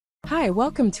Hi,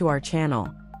 welcome to our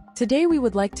channel. Today we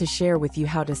would like to share with you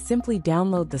how to simply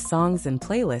download the songs and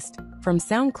playlist from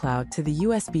SoundCloud to the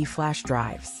USB flash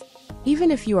drives.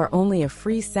 Even if you are only a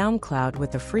free SoundCloud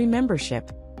with a free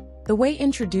membership, the way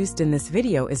introduced in this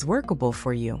video is workable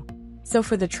for you. So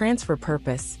for the transfer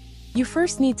purpose, you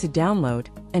first need to download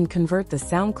and convert the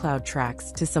SoundCloud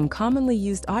tracks to some commonly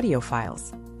used audio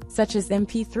files, such as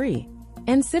MP3,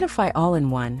 and Sidify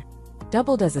All-In-one,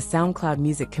 doubled as a SoundCloud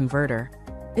music converter,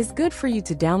 is good for you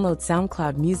to download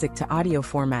SoundCloud music to audio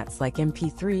formats like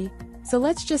MP3, so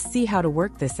let's just see how to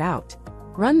work this out.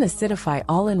 Run the Sidify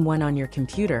All-In-one on your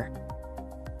computer,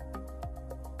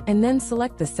 and then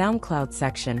select the SoundCloud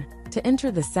section to enter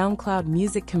the SoundCloud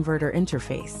music converter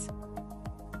interface.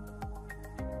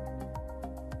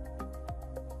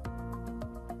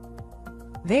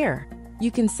 There,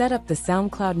 you can set up the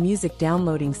SoundCloud music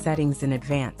downloading settings in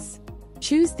advance.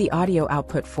 Choose the audio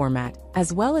output format,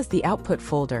 as well as the output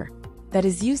folder, that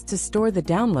is used to store the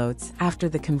downloads after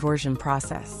the conversion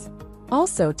process.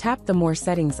 Also, tap the More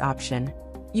Settings option.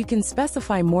 You can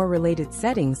specify more related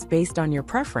settings based on your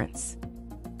preference.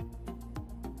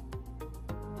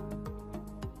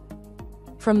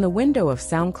 From the window of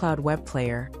SoundCloud web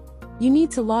player, you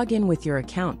need to log in with your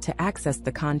account to access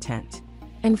the content,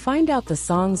 and find out the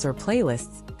songs or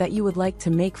playlists that you would like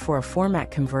to make for a format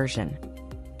conversion.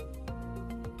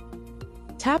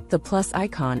 Tap the plus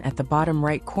icon at the bottom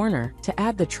right corner to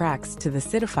add the tracks to the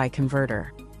Sidify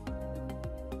converter.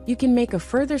 You can make a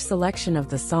further selection of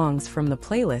the songs from the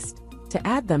playlist to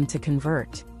add them to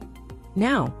convert.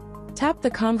 Now, tap the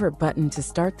Convert button to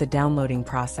start the downloading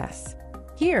process.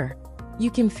 Here, you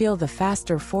can feel the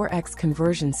faster 4x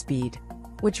conversion speed,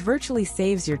 which virtually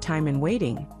saves your time in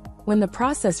waiting. When the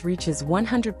process reaches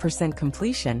 100%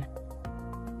 completion,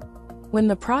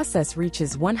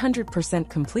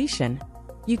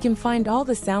 you can find all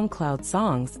the SoundCloud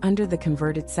songs under the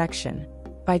Converted section.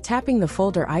 By tapping the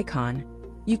folder icon,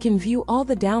 you can view all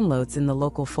the downloads in the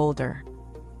local folder.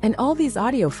 And all these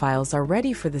audio files are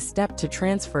ready for the step to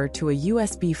transfer to a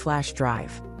USB flash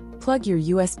drive. Plug your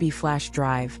USB flash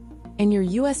drive, and your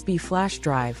USB flash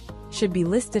drive should be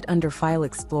listed under File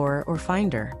Explorer or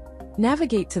Finder.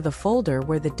 Navigate to the folder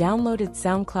where the downloaded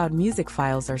SoundCloud music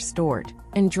files are stored,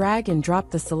 and drag and drop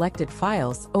the selected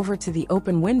files over to the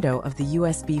open window of the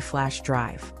USB flash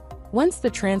drive. Once the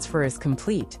transfer is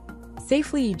complete,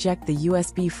 safely eject the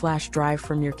USB flash drive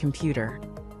from your computer.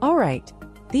 Alright,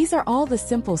 these are all the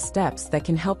simple steps that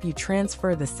can help you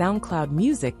transfer the SoundCloud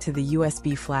music to the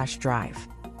USB flash drive.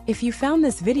 If you found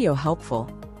this video helpful,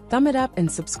 thumb it up and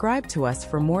subscribe to us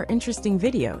for more interesting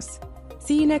videos.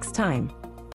 See you next time.